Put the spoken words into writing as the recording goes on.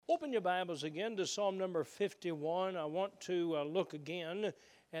Open your Bibles again to Psalm number 51. I want to look again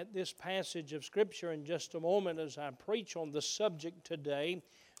at this passage of Scripture in just a moment as I preach on the subject today,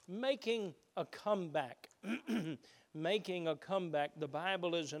 making a comeback. Making a comeback. The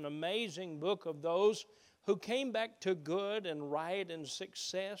Bible is an amazing book of those who came back to good and right and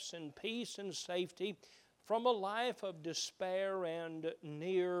success and peace and safety from a life of despair and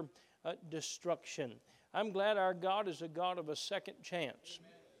near destruction. I'm glad our God is a God of a second chance.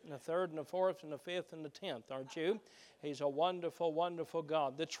 Amen. And a third and a fourth and a fifth and a 10th, aren't you? He's a wonderful, wonderful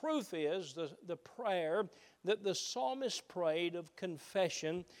God. The truth is, the prayer that the psalmist prayed of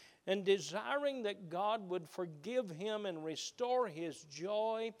confession and desiring that God would forgive him and restore his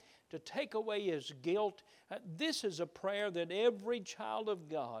joy, to take away his guilt, this is a prayer that every child of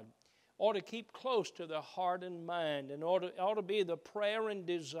God ought to keep close to their heart and mind, and ought to be the prayer and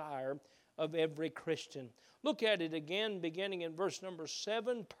desire of every Christian. Look at it again, beginning in verse number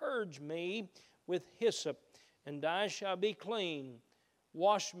 7. Purge me with hyssop, and I shall be clean.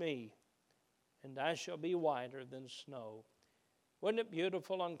 Wash me, and I shall be whiter than snow. Wasn't it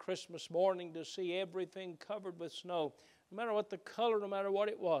beautiful on Christmas morning to see everything covered with snow? No matter what the color, no matter what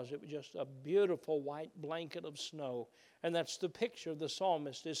it was just a beautiful white blanket of snow. And that's the picture the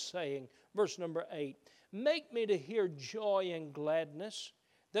psalmist is saying. Verse number 8. Make me to hear joy and gladness,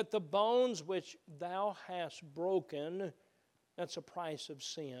 that the bones which thou hast broken, that's a price of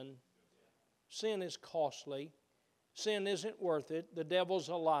sin. Sin is costly. Sin isn't worth it. The devil's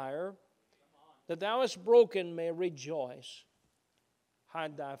a liar. That thou hast broken may rejoice.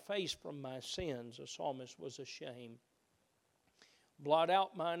 Hide thy face from my sins. The psalmist was ashamed. Blot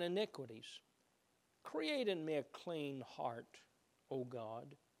out mine iniquities. Create in me a clean heart, O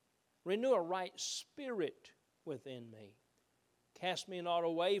God. Renew a right spirit within me. Cast me not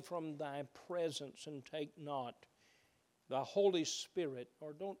away from thy presence, and take not the Holy Spirit,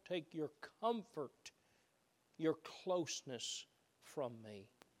 or don't take your comfort, your closeness from me.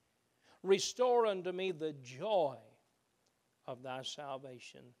 Restore unto me the joy of thy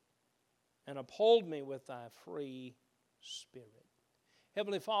salvation, and uphold me with thy free spirit.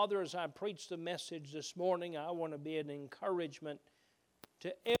 Heavenly Father, as I preach the message this morning, I want to be an encouragement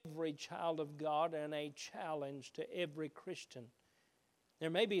to every child of God and a challenge to every Christian. There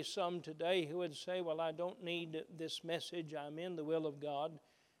may be some today who would say, well, I don't need this message. I'm in the will of God.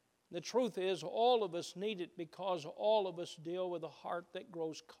 The truth is, all of us need it, because all of us deal with a heart that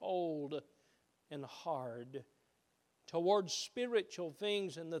grows cold and hard towards spiritual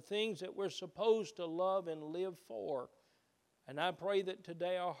things and the things that we're supposed to love and live for. And I pray that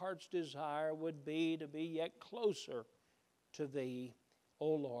today our heart's desire would be to be yet closer to Thee, O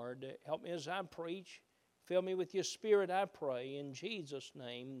Lord. Help me as I preach. Fill me with your Spirit, I pray, in Jesus'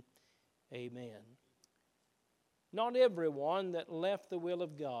 name, amen. Not everyone that left the will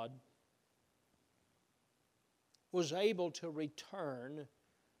of God was able to return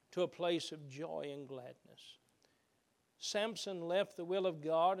to a place of joy and gladness. Samson left the will of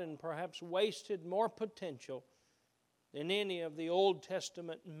God and perhaps wasted more potential than any of the Old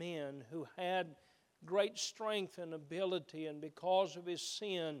Testament men who had great strength and ability, and because of his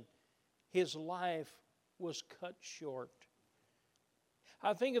sin, his life was cut short.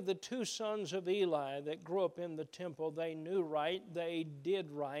 I think of the two sons of Eli that grew up in the temple. They knew right, they did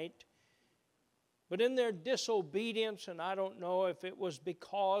right. But in their disobedience, and I don't know if it was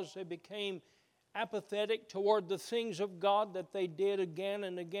because they became apathetic toward the things of God, that they did again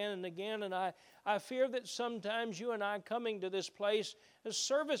and again and again. And I fear that sometimes you and I coming to this place,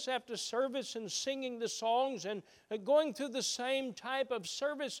 service after service, and singing the songs and going through the same type of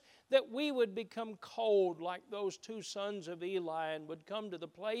service, that we would become cold like those two sons of Eli, and would come to the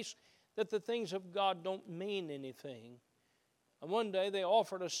place that the things of God don't mean anything. And one day they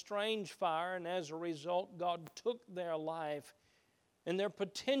offered a strange fire, and as a result, God took their life, and their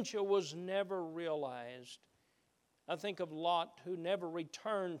potential was never realized. I think of Lot, who never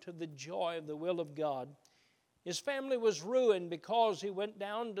returned to the joy of the will of God. His family was ruined because he went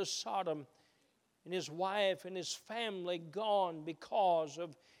down to Sodom, and his wife and his family gone because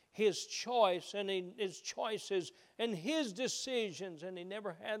of his choice and his choices and his decisions. And he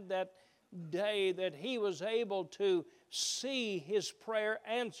never had that day that he was able to see his prayer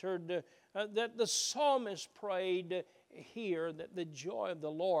answered, that the psalmist prayed here, that the joy of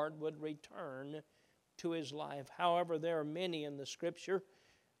the Lord would return to his life. However, there are many in the Scripture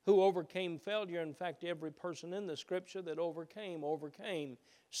who overcame failure. In fact, every person in the Scripture that overcame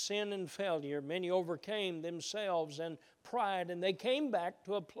sin and failure. Many overcame themselves and pride, and they came back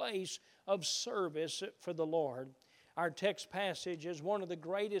to a place of service for the Lord. Our text passage is one of the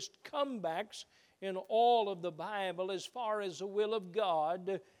greatest comebacks in all of the Bible as far as the will of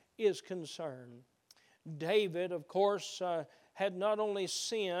God is concerned. David, of course, had not only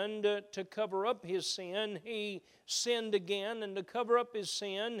sinned to cover up his sin, he sinned again, and to cover up his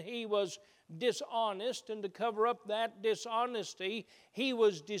sin, he was dishonest, and to cover up that dishonesty, he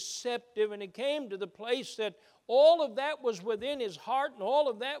was deceptive, and he came to the place that all of that was within his heart, and all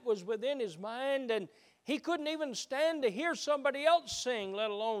of that was within his mind, and he couldn't even stand to hear somebody else sing, let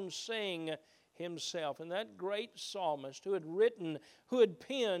alone sing himself. And that great psalmist who had written, who had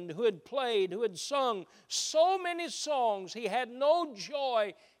penned, who had played, who had sung so many songs, he had no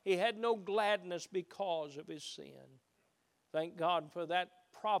joy, he had no gladness because of his sin. Thank God for that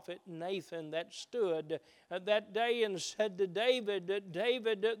prophet Nathan that stood that day and said to David,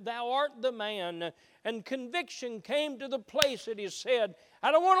 David, thou art the man. And conviction came to the place that he said,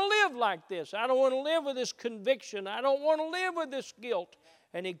 I don't want to live like this. I don't want to live with this conviction. I don't want to live with this guilt.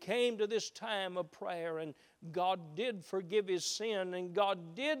 And he came to this time of prayer, and God did forgive his sin, and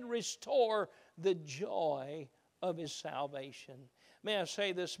God did restore the joy of his salvation. May I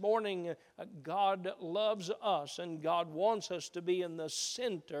say this morning, God loves us, and God wants us to be in the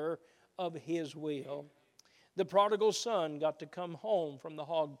center of His will. The prodigal son got to come home from the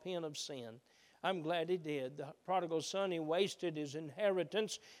hog pen of sin. I'm glad he did. The prodigal son, he wasted his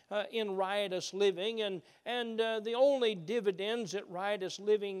inheritance in riotous living, and the only dividends that riotous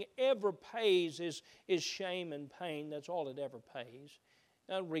living ever pays is shame and pain. That's all it ever pays.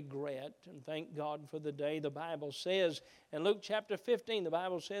 Regret, and thank God for the day. The Bible says, in Luke chapter 15, the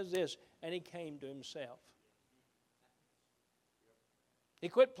Bible says this, and he came to himself. He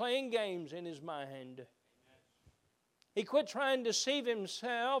quit playing games in his mind. He quit trying to deceive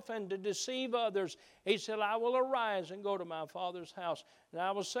himself and to deceive others. He said, I will arise and go to my father's house, and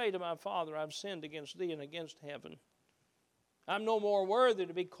I will say to my father, I've sinned against thee and against heaven. I'm no more worthy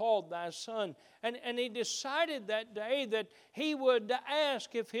to be called thy son. And he decided that day that he would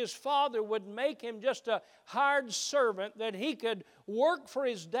ask if his father would make him just a hired servant, that he could work for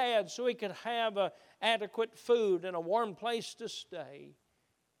his dad so he could have adequate food and a warm place to stay.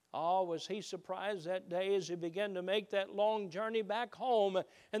 Oh, was he surprised that day as he began to make that long journey back home.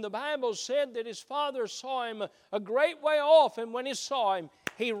 And the Bible said that his father saw him a great way off, and when he saw him,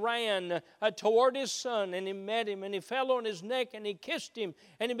 he ran toward his son, and he met him, and he fell on his neck, and he kissed him,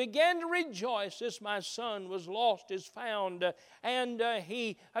 and he began to rejoice. This my son was lost is found. And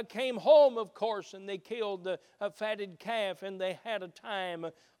he came home, of course, and they killed a fatted calf, and they had a time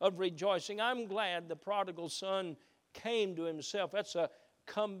of rejoicing. I'm glad the prodigal son came to himself. That's a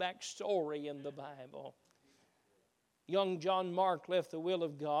comeback story in the Bible. Young John Mark left the will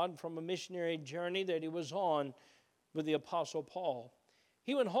of God from a missionary journey that he was on with the Apostle Paul.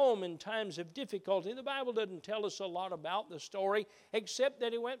 He went home in times of difficulty. The Bible doesn't tell us a lot about the story, except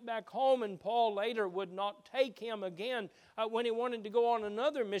that he went back home, and Paul later would not take him again when he wanted to go on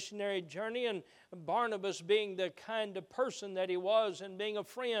another missionary journey. And Barnabas, being the kind of person that he was, and being a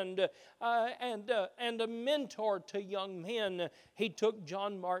friend and a mentor to young men, he took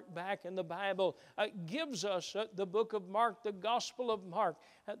John Mark back. And the Bible gives us the book of Mark, the Gospel of Mark.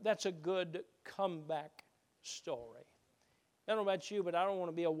 That's a good comeback story. I don't know about you, but I don't want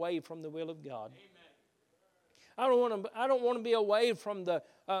to be away from the will of God. Amen. I don't want to be away from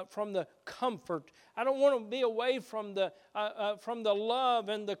the comfort. I don't want to be away from the love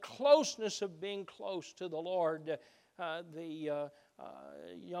and the closeness of being close to the Lord.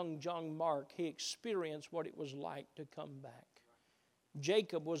 Young John Mark, he experienced what it was like to come back.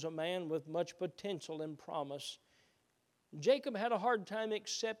 Jacob was a man with much potential and promise. Jacob had a hard time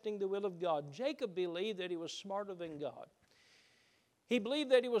accepting the will of God. Jacob believed that he was smarter than God. He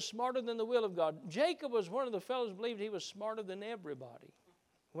believed that he was smarter than the will of God. Jacob was one of the fellows who believed he was smarter than everybody.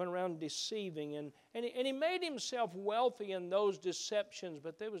 Went around deceiving, and he made himself wealthy in those deceptions,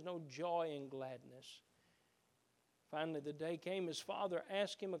 but there was no joy and gladness. Finally, the day came, his father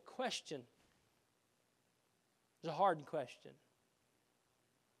asked him a question. It was a hard question.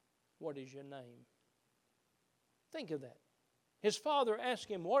 What is your name? Think of that. His father asked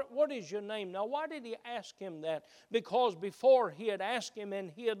him, what is your name? Now, why did he ask him that? Because before he had asked him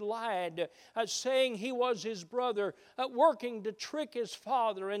and he had lied, saying he was his brother, working to trick his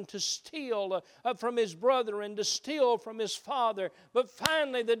father and to steal from his brother and to steal from his father. But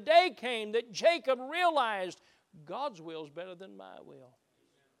finally, the day came that Jacob realized God's will is better than my will.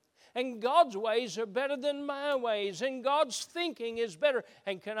 And God's ways are better than my ways. And God's thinking is better.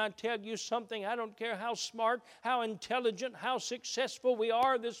 And can I tell you something? I don't care how smart, how intelligent, how successful we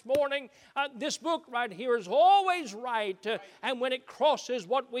are this morning. This book right here is always right. And when it crosses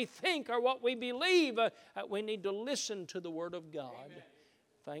what we think or what we believe, we need to listen to the Word of God.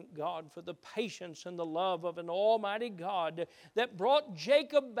 Thank God for the patience and the love of an almighty God that brought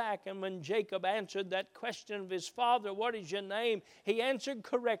Jacob back. And when Jacob answered that question of his father, what is your name? He answered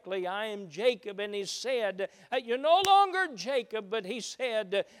correctly, I am Jacob. And he said, you're no longer Jacob, but he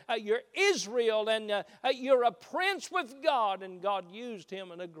said, you're Israel, and you're a prince with God. And God used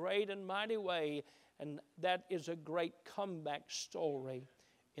him in a great and mighty way. And that is a great comeback story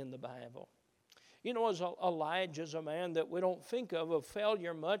in the Bible. You know, as Elijah's a man that we don't think of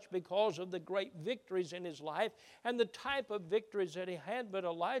failure much because of the great victories in his life and the type of victories that he had. But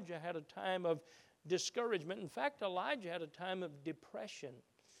Elijah had a time of discouragement. In fact, Elijah had a time of depression.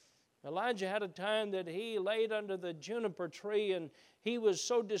 Elijah had a time that he laid under the juniper tree and he was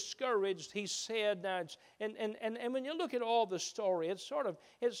so discouraged. He said, and when you look at all the story, it's sort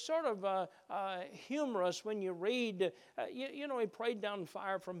of humorous when you read. You know, he prayed down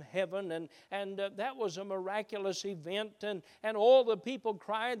fire from heaven, and that was a miraculous event. And all the people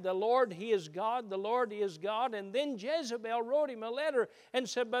cried, "The Lord, He is God. The Lord, He is God." And then Jezebel wrote him a letter and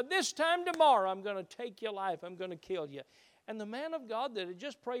said, "By this time tomorrow, I'm going to take your life. I'm going to kill you." And the man of God that had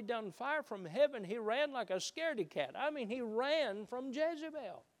just prayed down fire from heaven, he ran like a scaredy cat. I mean, he ran from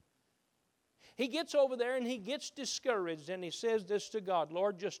Jezebel. He gets over there and he gets discouraged and he says this to God,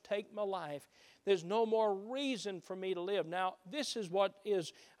 "Lord, just take my life. There's no more reason for me to live." Now, this is what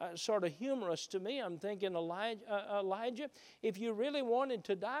is sort of humorous to me. I'm thinking, Elijah, if you really wanted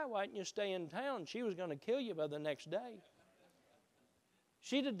to die, why didn't you stay in town? She was going to kill you by the next day.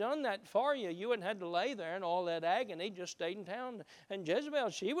 She'd have done that for you. You wouldn't have had to lay there in all that agony, just stayed in town. And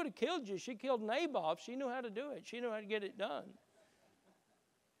Jezebel, she would have killed you. She killed Naboth. She knew how to do it. She knew how to get it done.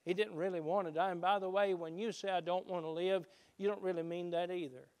 He didn't really want to die. And by the way, when you say, "I don't want to live," you don't really mean that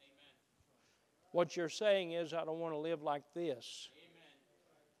either. Amen. What you're saying is, "I don't want to live like this." Amen.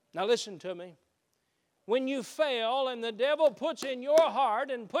 Now listen to me. When you fail and the devil puts in your heart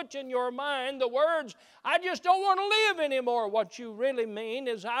and puts in your mind the words, "I just don't want to live anymore," what you really mean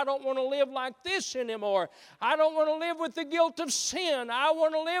is, "I don't want to live like this anymore. I don't want to live with the guilt of sin. I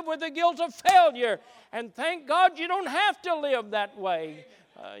want to live with the guilt of failure." And thank God you don't have to live that way.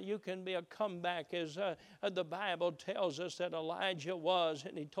 You can be a comeback, as the Bible tells us that Elijah was.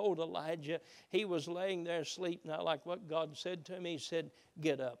 And he told Elijah, he was laying there asleep. Now, like what God said to him, He said,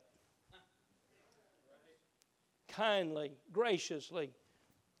 "Get up." Kindly, graciously,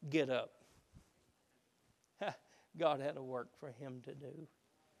 get up. God had a work for him to do.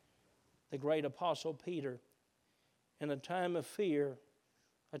 The great apostle Peter, in a time of fear,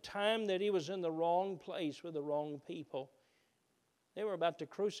 a time that he was in the wrong place with the wrong people. They were about to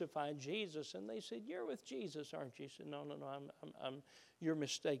crucify Jesus, and they said, "You're with Jesus, aren't you?" He said, No, you're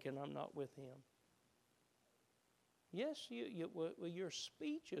mistaken. I'm not with him. Yes, your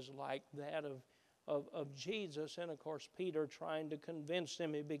speech is like that of Jesus. And of course, Peter, trying to convince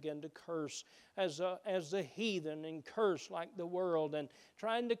them, he began to curse as the heathen and curse like the world, and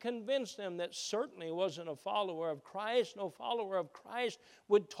trying to convince them that certainly wasn't a follower of Christ. No follower of Christ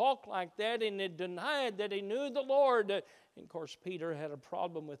would talk like that, and he denied that he knew the Lord. And of course, Peter had a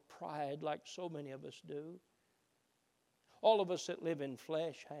problem with pride, like so many of us do. All of us that live in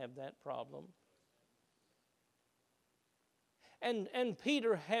flesh have that problem. And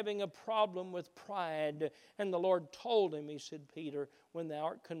Peter having a problem with pride, and the Lord told him, He said, "Peter, when thou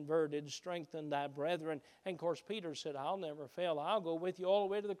art converted, strengthen thy brethren." And of course, Peter said, "I'll never fail. I'll go with you all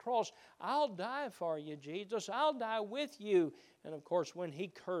the way to the cross. I'll die for you, Jesus. I'll die with you." And of course, when he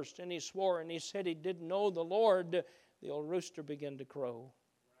cursed and he swore and he said he didn't know the Lord, the old rooster began to crow.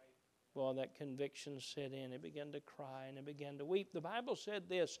 Well, that conviction set in. He began to cry and he began to weep. The Bible said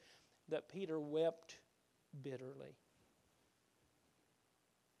this, that Peter wept bitterly.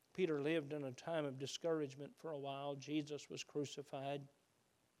 Peter lived in a time of discouragement for a while. Jesus was crucified.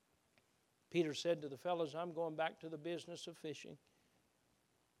 Peter said to the fellows, "I'm going back to the business of fishing.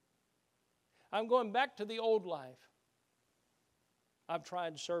 I'm going back to the old life. I've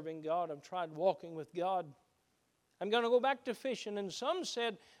tried serving God. I've tried walking with God. I'm going to go back to fishing." And some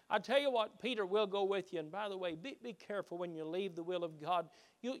said, "I tell you what, Peter, we'll go with you. And by the way, be careful when you leave the will of God.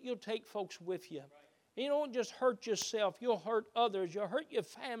 You'll take folks with you. You don't just hurt yourself. You'll hurt others. You'll hurt your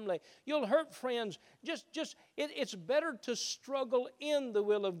family. You'll hurt friends. It's better to struggle in the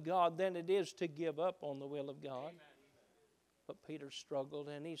will of God than it is to give up on the will of God." Amen. But Peter struggled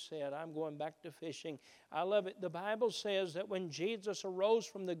and he said, "I'm going back to fishing." I love it. The Bible says that when Jesus arose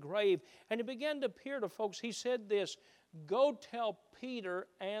from the grave and he began to appear to folks, he said this, "Go tell Peter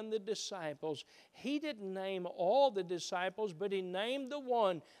and the disciples." He didn't name all the disciples, but he named the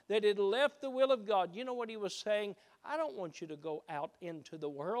one that had left the will of God. You know what he was saying? I don't want you to go out into the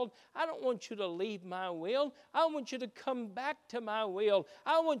world. I don't want you to leave my will. I want you to come back to my will.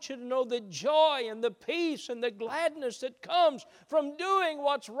 I want you to know the joy and the peace and the gladness that comes from doing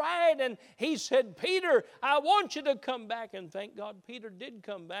what's right. And he said, Peter, I want you to come back. And thank God Peter did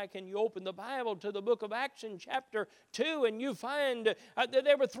come back. And you open the Bible to the book of Acts in chapter 2, and you find that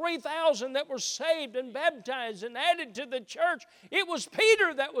there were 3,000 that were saved and baptized and added to the church. It was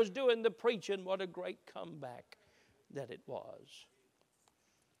Peter that was doing the preaching. What a great comeback that it was.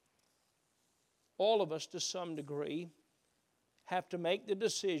 All of us, to some degree, have to make the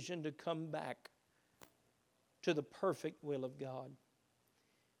decision to come back to the perfect will of God.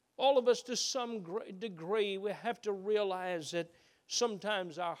 All of us, to some degree, we have to realize that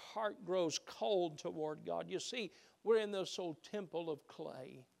sometimes our heart grows cold toward God. You see, we're in this old temple of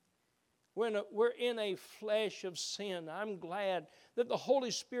clay. We're in a flesh of sin. I'm glad that the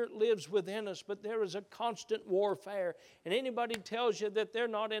Holy Spirit lives within us, but there is a constant warfare. And anybody tells you that they're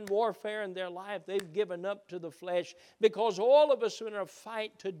not in warfare in their life, they've given up to the flesh, because all of us are in a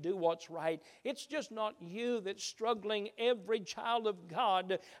fight to do what's right. It's just not you that's struggling. Every child of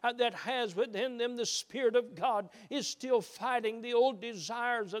God that has within them the Spirit of God is still fighting the old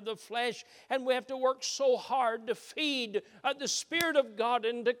desires of the flesh, and we have to work so hard to feed the Spirit of God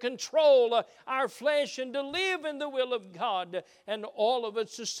and to control our flesh and to live in the will of God. And all of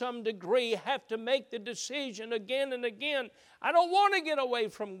us, to some degree, have to make the decision again and again. I don't want to get away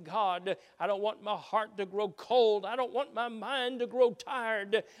from God. I don't want my heart to grow cold. I don't want my mind to grow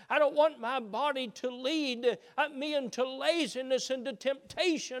tired. I don't want my body to lead me into laziness, into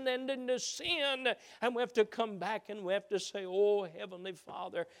temptation, and into sin. And we have to come back and we have to say, oh, Heavenly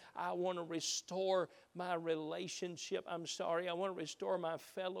Father, I want to restore my relationship. I want to restore my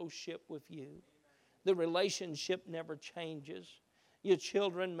fellowship with you. The relationship never changes. Your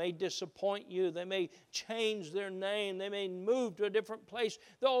children may disappoint you. They may change their name. They may move to a different place.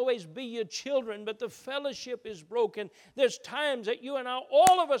 They'll always be your children, but the fellowship is broken. There's times that you and I,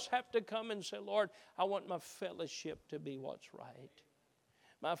 all of us, have to come and say, Lord, I want my fellowship to be what's right.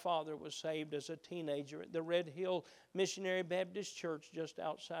 My father was saved as a teenager at the Red Hill Missionary Baptist Church just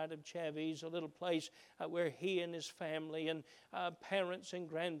outside of Chavis, a little place where he and his family and parents and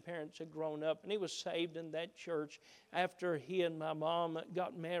grandparents had grown up. And he was saved in that church. After he and my mom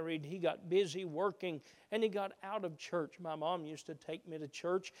got married, he got busy working and he got out of church. My mom used to take me to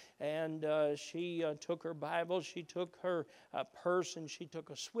church, and she took her Bible, she took her purse, and she took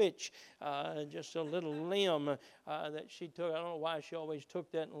a switch, just a little limb that she took. I don't know why she always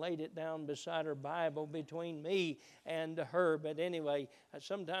took that and laid it down beside her Bible between me and her. But anyway,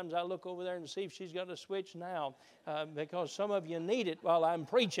 sometimes I look over there and see if she's got a switch now, because some of you need it while I'm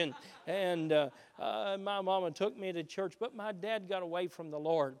preaching. And my mama took me to church, but my dad got away from the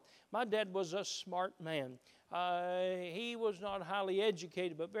Lord. My dad was a smart man. He was not highly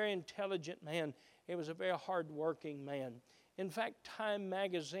educated, but very intelligent man. He was a very hard-working man. In fact, Time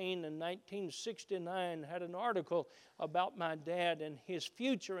magazine in 1969 had an article about my dad and his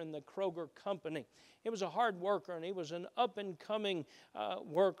future in the Kroger company. He was a hard worker, and he was an up-and-coming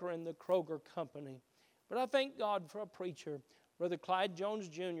worker in the Kroger company. But I thank God for a preacher, Brother Clyde Jones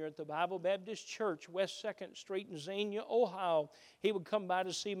Jr. at the Bible Baptist Church, West 2nd Street in Xenia, Ohio. He would come by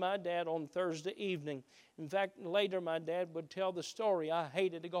to see my dad on Thursday evening. In fact, later my dad would tell the story. I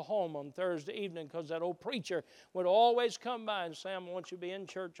hated to go home on Thursday evening because that old preacher would always come by and say, I want you to be in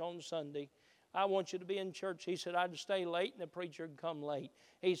church on Sunday. I want you to be in church. He said I'd stay late and the preacher would come late.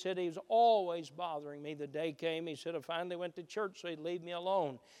 He said he was always bothering me. The day came, he said I finally went to church so he'd leave me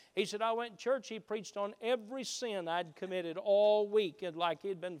alone. He said I went to church. He preached on every sin I'd committed all week, and like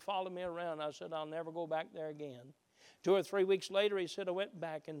he'd been following me around. I said I'll never go back there again. 2 or 3 weeks later, he said I went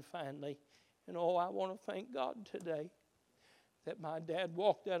back, and finally, I want to thank God today that my dad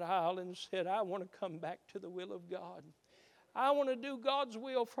walked that aisle and said, I want to come back to the will of God. I want to do God's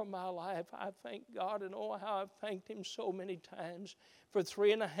will for my life. I thank God, and how I've thanked Him so many times. For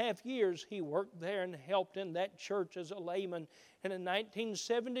 3.5 years, he worked there and helped in that church as a layman. And in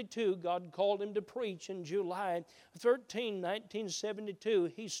 1972, God called him to preach. In July 13,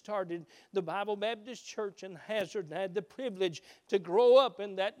 1972, he started the Bible Baptist Church in Hazard, and had the privilege to grow up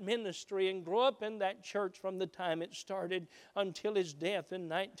in that ministry and grow up in that church from the time it started until his death in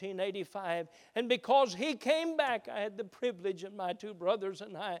 1985. And because he came back, I had the privilege, and my 2 brothers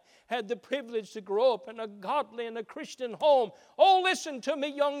and I had the privilege to grow up in a godly and a Christian home. Oh, listen listen to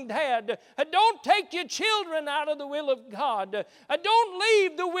me, young dad. Don't take your children out of the will of God. Don't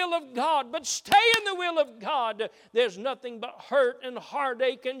leave the will of God, but stay in the will of God. There's nothing but hurt and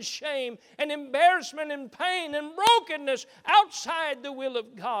heartache and shame and embarrassment and pain and brokenness outside the will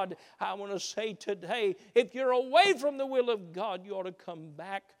of God. I want to say today, if you're away from the will of God, you ought to come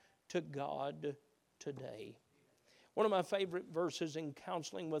back to God today. One of my favorite verses in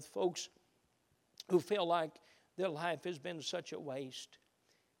counseling with folks who feel like their life has been such a waste.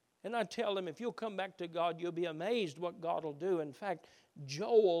 And I tell them, if you'll come back to God, you'll be amazed what God will do. In fact,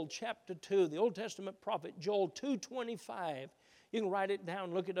 Joel chapter 2, the Old Testament prophet, Joel 2:25. You can write it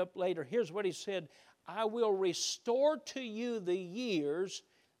down, look it up later. Here's what he said: I will restore to you the years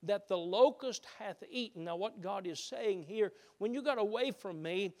that the locust hath eaten. Now what God is saying here, when you got away from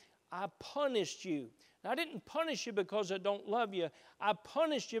me, I punished you. Now, I didn't punish you because I don't love you. I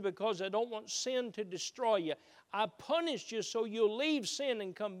punished you because I don't want sin to destroy you. I punished you so you'll leave sin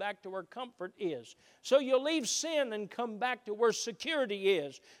and come back to where comfort is. So you'll leave sin and come back to where security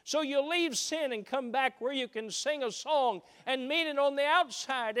is. So you'll leave sin and come back where you can sing a song and mean it on the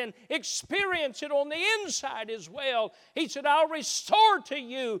outside and experience it on the inside as well. He said, I'll restore to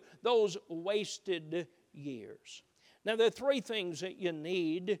you those wasted years. Now, there are three things that you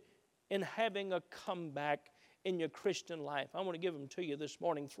need in having a comeback in your Christian life. I want to give them to you this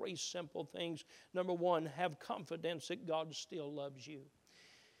morning. Three simple things. Number one, have confidence that God still loves you.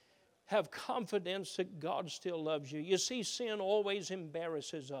 Have confidence that God still loves you. You see, sin always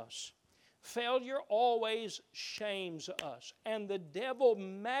embarrasses us. Failure always shames us. And the devil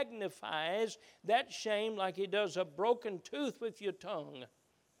magnifies that shame like he does a broken tooth with your tongue.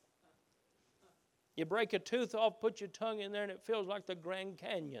 You break a tooth off, put your tongue in there, and it feels like the Grand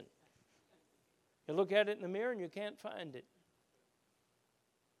Canyon. You look at it in the mirror and you can't find it.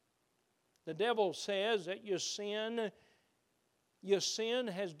 The devil says that your sin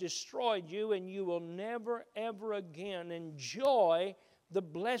has destroyed you and you will never, ever again enjoy the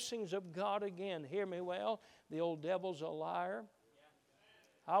blessings of God again. Hear me well. The old devil's a liar.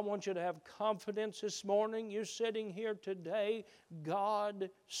 I want you to have confidence this morning. You're sitting here today. God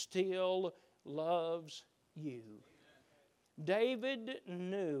still loves you. David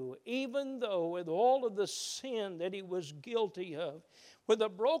knew, even though with all of the sin that he was guilty of, with a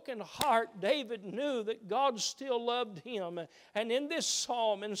broken heart, David knew that God still loved him. And in this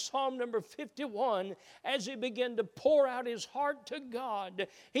psalm, in Psalm number 51, as he began to pour out his heart to God,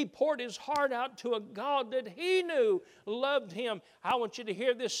 he poured his heart out to a God that he knew loved him. I want you to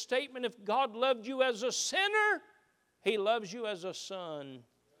hear this statement: if God loved you as a sinner, He loves you as a son.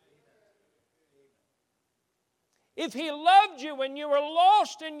 If He loved you when you were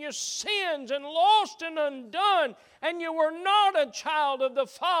lost in your sins and lost and undone, and you were not a child of the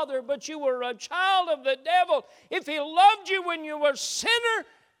Father, but you were a child of the devil, if He loved you when you were a sinner,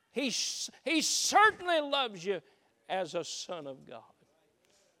 He certainly loves you as a son of God.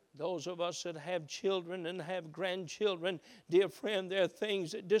 Those of us that have children and have grandchildren, dear friend, there are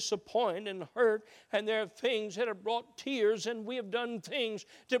things that disappoint and hurt, and there are things that have brought tears, and we have done things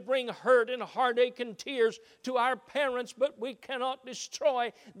to bring hurt and heartache and tears to our parents, but we cannot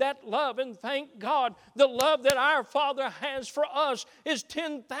destroy that love. And thank God, the love that our Father has for us is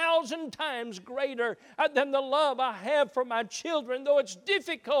 10,000 times greater than the love I have for my children. Though it's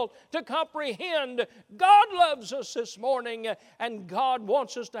difficult to comprehend, God loves us this morning, and God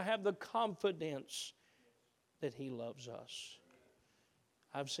wants us to have the confidence that He loves us.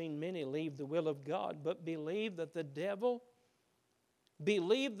 I've seen many leave the will of God, but believe the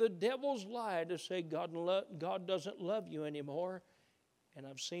devil's lie to say God doesn't love you anymore. And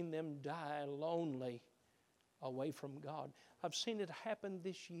I've seen them die lonely away from God. I've seen it happen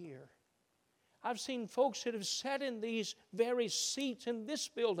this year. I've seen folks that have sat in these very seats in this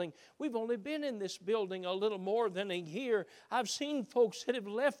building. We've only been in this building a little more than a year. I've seen folks that have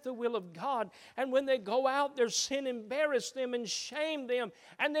left the will of God, and when they go out, their sin embarrassed them and shamed them,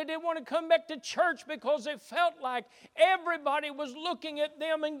 and they didn't want to come back to church because they felt like everybody was looking at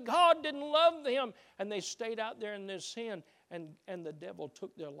them and God didn't love them, and they stayed out there in their sin, and the devil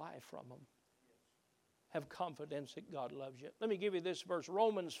took their life from them. Have confidence that God loves you. Let me give you this verse,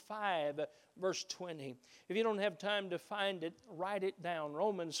 Romans 5, verse 20. If you don't have time to find it, write it down.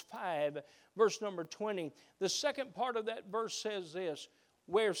 Romans 5, verse number 20. The second part of that verse says this: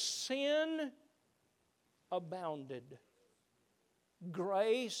 where sin abounded,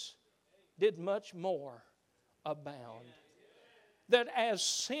 grace did much more abound. That as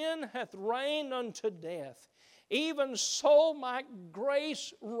sin hath reigned unto death, even so might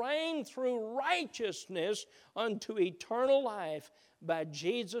grace reign through righteousness unto eternal life by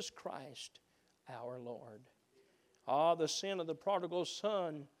Jesus Christ our Lord. The sin of the prodigal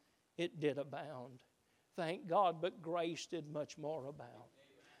son, it did abound. Thank God, but grace did much more abound.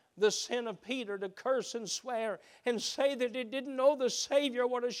 The sin of Peter to curse and swear and say that he didn't know the Savior,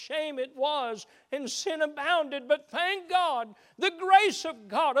 what a shame it was, and sin abounded. But thank God, the grace of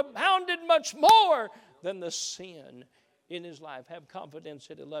God abounded much more than the sin in his life. Have confidence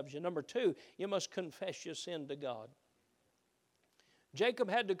that He loves you. Number 2, you must confess your sin to God. Jacob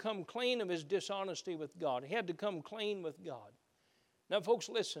had to come clean of his dishonesty with God. He had to come clean with God. Now, folks,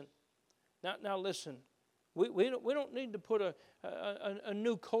 listen. Now listen. We don't need to put a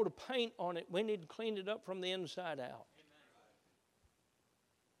new coat of paint on it. We need to clean it up from the inside out.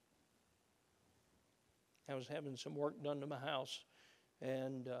 I was having some work done to my house,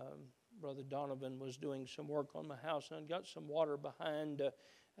 and Brother Donovan was doing some work on my house, and I got some water behind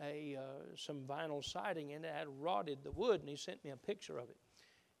some vinyl siding, and it had rotted the wood, and he sent me a picture of it.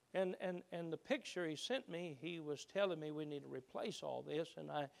 And the picture he sent me, he was telling me we need to replace all this,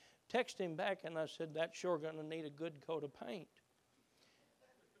 and I texted him back, and I said, that's sure going to need a good coat of paint.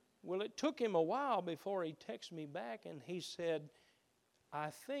 Well, it took him a while before he texted me back, and he said,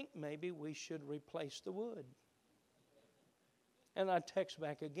 I think maybe we should replace the wood. And I text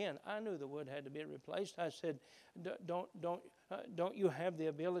back again. I knew the wood had to be replaced. I said, don't you have the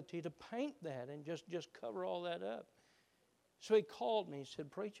ability to paint that and just cover all that up? So he called me. He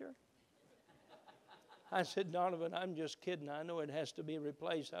said, Preacher, I said, Donovan, I'm just kidding. I know it has to be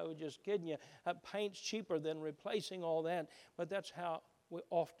replaced. I was just kidding you. Paint's cheaper than replacing all that. But that's how we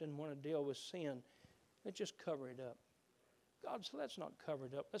often want to deal with sin. Let's just cover it up. God said, let's not cover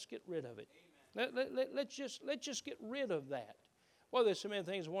it up. Let's get rid of it. Let's just get rid of that. Well, there's so many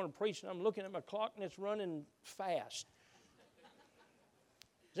things I want to preach, and I'm looking at my clock, and it's running fast.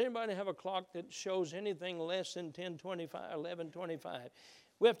 Does anybody have a clock that shows anything less than 10:25, 11:25?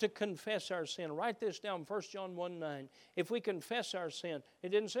 We have to confess our sin. Write this down, 1 John 1:9. If we confess our sin, it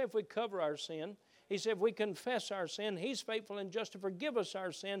didn't say if we cover our sin. He said if we confess our sin, He's faithful and just to forgive us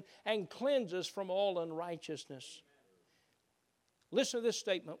our sin and cleanse us from all unrighteousness. Listen to this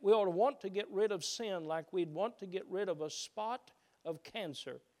statement. We ought to want to get rid of sin like we'd want to get rid of a spot of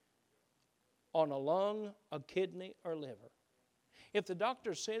cancer on a lung, a kidney, or liver. If the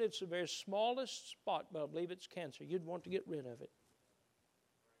doctor said it's the very smallest spot, but I believe it's cancer, you'd want to get rid of it.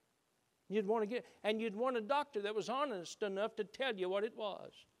 You'd want a doctor that was honest enough to tell you what it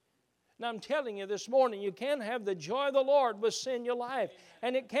was. Now I'm telling you this morning, you can't have the joy of the Lord with sin in your life.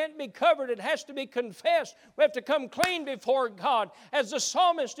 And it can't be covered, it has to be confessed. We have to come clean before God, as the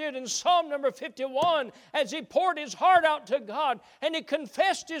psalmist did in Psalm number 51, as he poured his heart out to God and he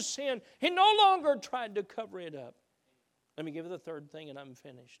confessed his sin. He no longer tried to cover it up. Let me give you the third thing and I'm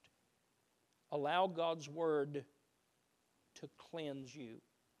finished. Allow God's Word to cleanse you.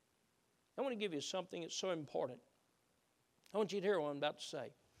 I want to give you something that's so important. I want you to hear what I'm about to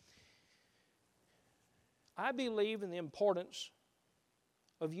say. I believe in the importance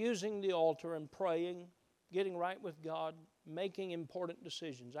of using the altar and praying, getting right with God, making important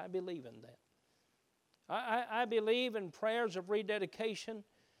decisions. I believe in that. I believe in prayers of rededication.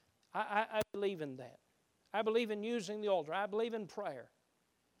 I believe in that. I believe in using the altar. I believe in prayer.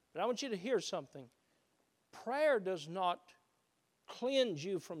 But I want you to hear something. Prayer does not cleanse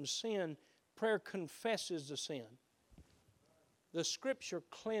you from sin. Prayer confesses the sin. The Scripture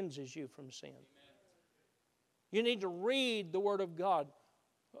cleanses you from sin. You need to read the Word of God.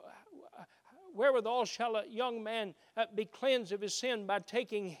 Wherewithal shall a young man be cleansed of his sin? By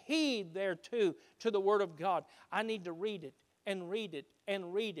taking heed thereto to the Word of God. I need to read it and read it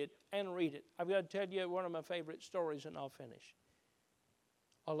and read it and read it. I've got to tell you one of my favorite stories and I'll finish.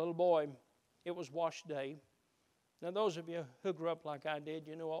 A little boy, it was wash day. Now those of you who grew up like I did,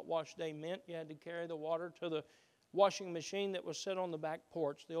 you know what wash day meant. You had to carry the water to the washing machine that was set on the back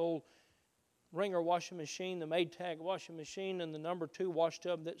porch. The old Ringer washing machine, the Maytag washing machine, and the number 2 wash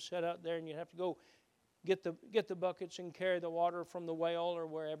tub that's set out there, and you have to go get the buckets and carry the water from the well or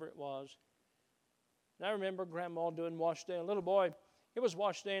wherever it was. And I remember Grandma doing wash day. A little boy, it was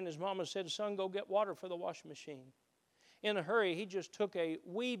wash day, and his mama said, son, go get water for the washing machine. In a hurry, he just took a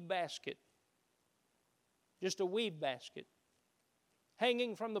weave basket, just a weave basket,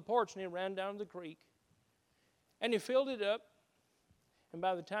 hanging from the porch, and he ran down to the creek. And he filled it up. And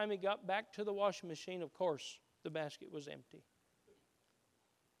by the time he got back to the washing machine, of course, the basket was empty.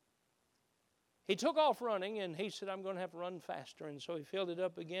 He took off running, and he said, I'm going to have to run faster. And so he filled it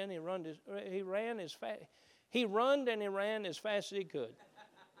up again. He ran and he ran as fast as he could.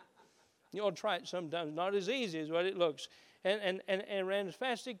 You ought to try it sometimes. Not as easy as what it looks. And ran as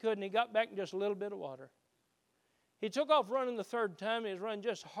fast as he could, and he got back in just a little bit of water. He took off running the third time. He was running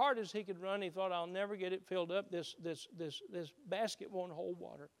just hard as he could run. He thought, I'll never get it filled up. This basket won't hold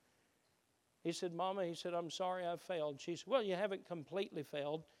water. He said, Mama, he said, I'm sorry I failed. She said, well, you haven't completely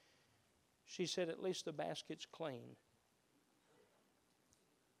failed. She said, at least the basket's clean.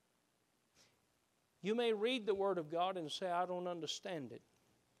 You may read the Word of God and say, I don't understand it.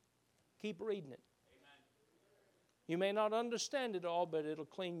 Keep reading it. Amen. You may not understand it all, but it'll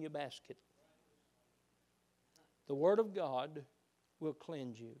clean your basket. The Word of God will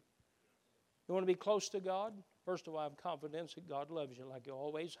cleanse you. You want to be close to God? First of all, I have confidence that God loves you like He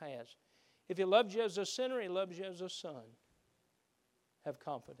always has. If He loves you as a sinner, He loves you as a son. Have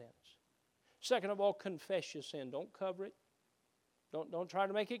confidence. Second of all, confess your sin. Don't cover it. Don't try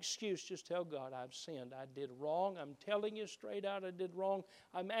to make an excuse. Just tell God, I've sinned. I did wrong. I'm telling you straight out I did wrong.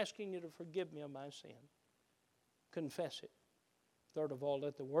 I'm asking you to forgive me of my sin. Confess it. Third of all,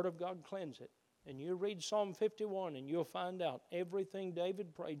 let the Word of God cleanse it. And you read Psalm 51 and you'll find out everything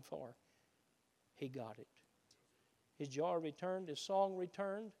David prayed for, he got it. His joy returned. His song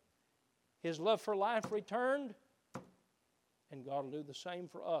returned. His love for life returned. And God will do the same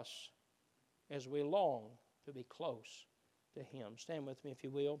for us as we long to be close to Him. Stand with me if you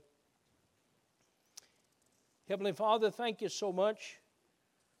will. Heavenly Father, thank you so much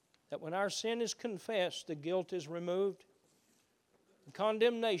that when our sin is confessed, the guilt is removed, the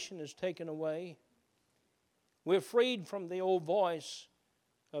condemnation is taken away. We're freed from the old voice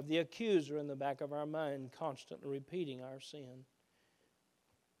of the accuser in the back of our mind, constantly repeating our sin.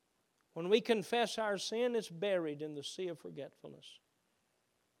 When we confess our sin, it's buried in the sea of forgetfulness.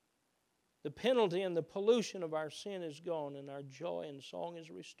 The penalty and the pollution of our sin is gone, and our joy and song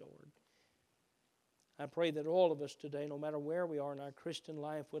is restored. I pray that all of us today, no matter where we are in our Christian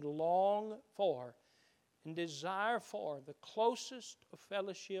life, would long for and desire for the closest of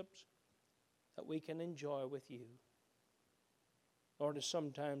fellowships that we can enjoy with you. Lord, as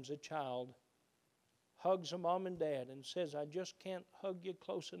sometimes a child hugs a mom and dad and says, I just can't hug you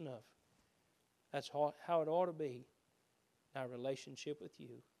close enough. That's how it ought to be in our relationship with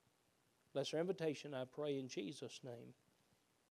you. Bless our invitation, I pray in Jesus' name.